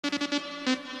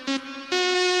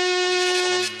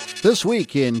This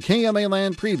week in KMA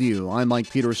Land Preview, I'm Mike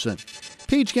Peterson.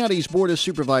 Page County's Board of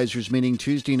Supervisors meeting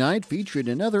Tuesday night featured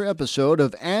another episode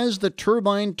of As the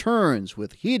Turbine Turns,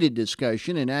 with heated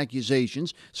discussion and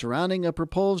accusations surrounding a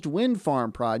proposed wind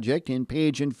farm project in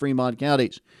Page and Fremont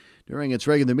counties. During its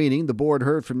regular meeting, the board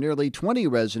heard from nearly 20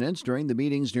 residents during the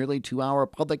meeting's nearly 2-hour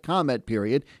public comment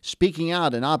period, speaking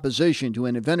out in opposition to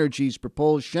Invenergy's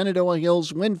proposed Shenandoah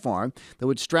Hills wind farm that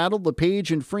would straddle the Page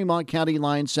and Fremont County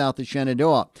line south of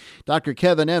Shenandoah. Dr.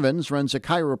 Kevin Evans runs a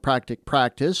chiropractic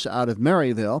practice out of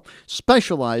Maryville,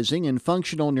 specializing in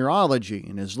functional neurology,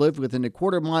 and has lived within a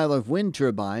quarter mile of wind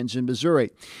turbines in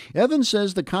Missouri. Evans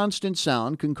says the constant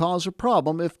sound can cause a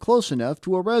problem if close enough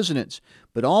to a residence,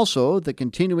 but also the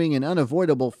continuing and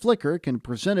unavoidable flicker can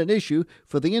present an issue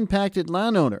for the impacted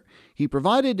landowner. He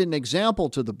provided an example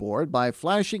to the board by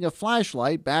flashing a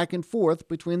flashlight back and forth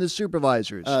between the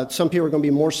supervisors. Some people are going to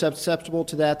be more susceptible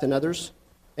to that than others.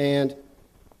 And,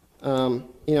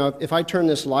 if I turn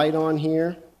this light on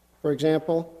here, for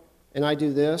example, and I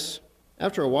do this,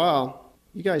 after a while,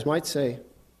 you guys might say,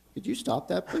 "Could you stop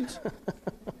that, please?"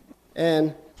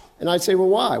 And I'd say, well,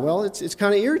 why? Well, it's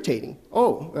kind of irritating.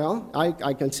 Oh, well,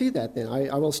 I can see that then.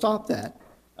 I will stop that.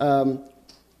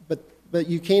 But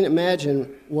you can't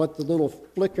imagine what the little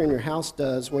flicker in your house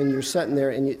does when you're sitting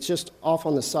there and it's just off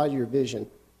on the side of your vision.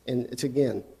 And it's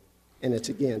again. And it's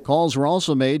again. Calls were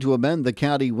also made to amend the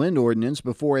county wind ordinance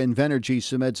before Invenergy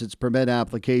submits its permit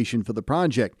application for the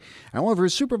project. However,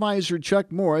 Supervisor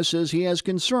Chuck Morris says he has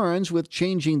concerns with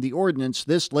changing the ordinance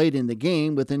this late in the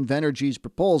game, with Invenergy's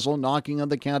proposal knocking on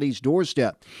the county's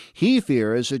doorstep. He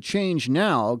fears a change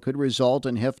now could result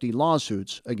in hefty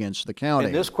lawsuits against the county.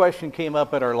 And this question came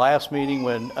up at our last meeting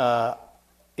when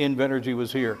Invenergy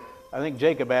was here. I think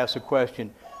Jacob asked a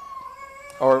question.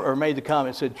 Or made the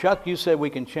comment, said, "Chuck, you said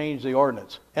we can change the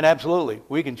ordinance." And absolutely,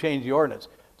 we can change the ordinance.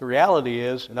 The reality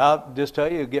is, and I'll just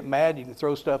tell you, get mad, you can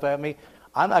throw stuff at me,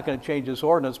 I'm not going to change this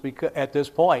ordinance at this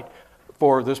point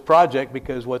for this project,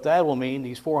 because what that will mean,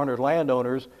 these 400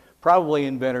 landowners, probably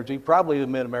Invenergy, probably the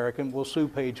Mid-American, will sue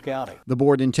Page County. The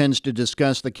board intends to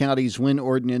discuss the county's wind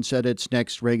ordinance at its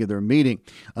next regular meeting.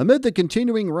 Amid the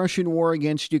continuing Russian war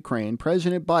against Ukraine,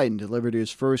 President Biden delivered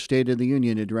his first State of the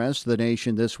Union address to the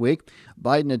nation this week.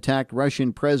 Biden attacked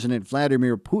Russian President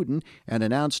Vladimir Putin and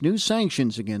announced new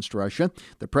sanctions against Russia.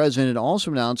 The president also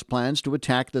announced plans to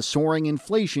attack the soaring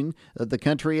inflation that the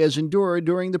country has endured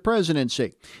during the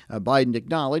presidency. Biden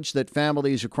acknowledged that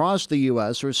families across the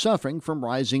U.S. are suffering from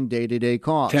rising day-to-day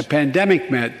costs. The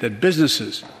pandemic meant that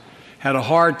businesses had a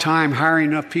hard time hiring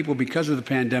enough people because of the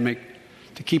pandemic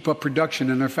to keep up production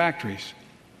in their factories.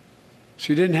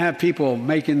 So you didn't have people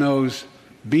making those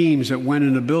beams that went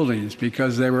into buildings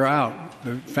because they were out.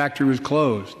 The factory was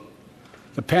closed.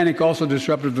 The panic also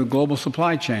disrupted the global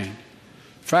supply chain.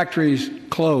 Factories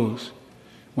close.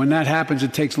 When that happens,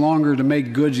 it takes longer to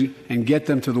make goods and get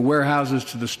them to the warehouses,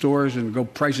 to the stores,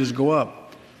 and prices go up.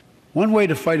 One way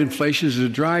to fight inflation is to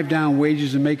drive down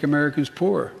wages and make Americans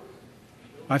poorer.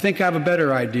 I think I have a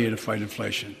better idea to fight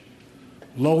inflation.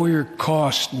 Lower your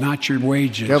costs, not your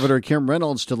wages. Governor Kim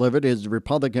Reynolds delivered his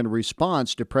Republican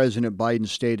response to President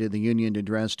Biden's State of the Union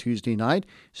address Tuesday night,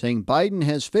 saying Biden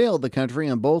has failed the country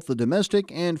on both the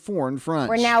domestic and foreign fronts.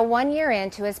 We're now 1 year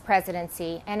into his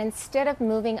presidency, and instead of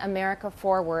moving America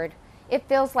forward, it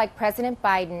feels like President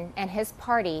Biden and his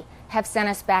party have sent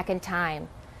us back in time,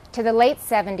 to the late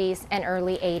 70s and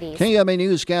early 80s. KMA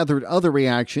News gathered other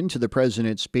reaction to the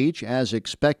president's speech. As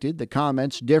expected, the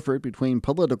comments differed between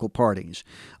political parties.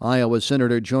 Iowa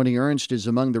Senator Joni Ernst is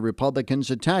among the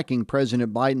Republicans attacking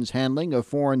President Biden's handling of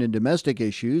foreign and domestic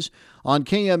issues. On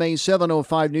KMA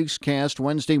 705 Newscast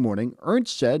Wednesday morning,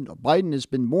 Ernst said Biden has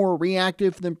been more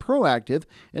reactive than proactive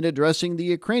in addressing the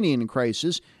Ukrainian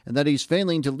crisis, and that he's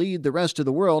failing to lead the rest of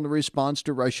the world in response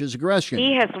to Russia's aggression.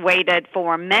 He has waited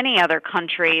for many other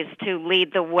countries to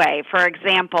lead the way. For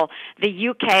example, the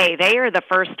UK, they are the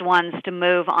first ones to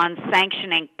move on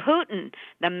sanctioning Putin,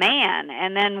 the man,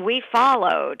 and then we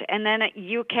followed. And then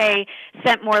UK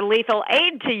sent more lethal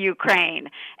aid to Ukraine,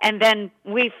 and then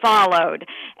we followed.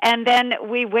 And then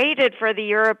we waited for the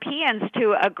Europeans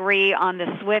to agree on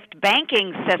the SWIFT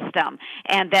banking system,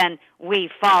 and then we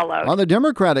followed. On the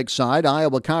Democratic side,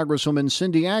 Iowa Congresswoman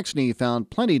Cindy Axne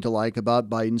found plenty to like about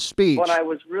Biden's speech. What I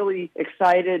was really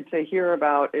excited to hear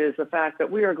about is the fact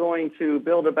that we are going to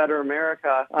build a better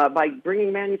America by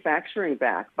bringing manufacturing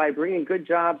back, by bringing good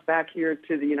jobs back here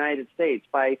to the United States,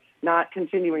 by not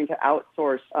continuing to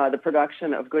outsource the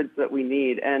production of goods that we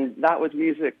need. And that was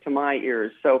music to my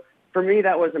ears. So for me,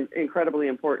 that was incredibly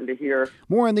important to hear.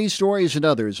 More on these stories and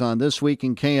others on This Week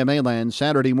in KMA Land,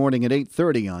 Saturday morning at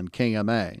 8:30 on KMA.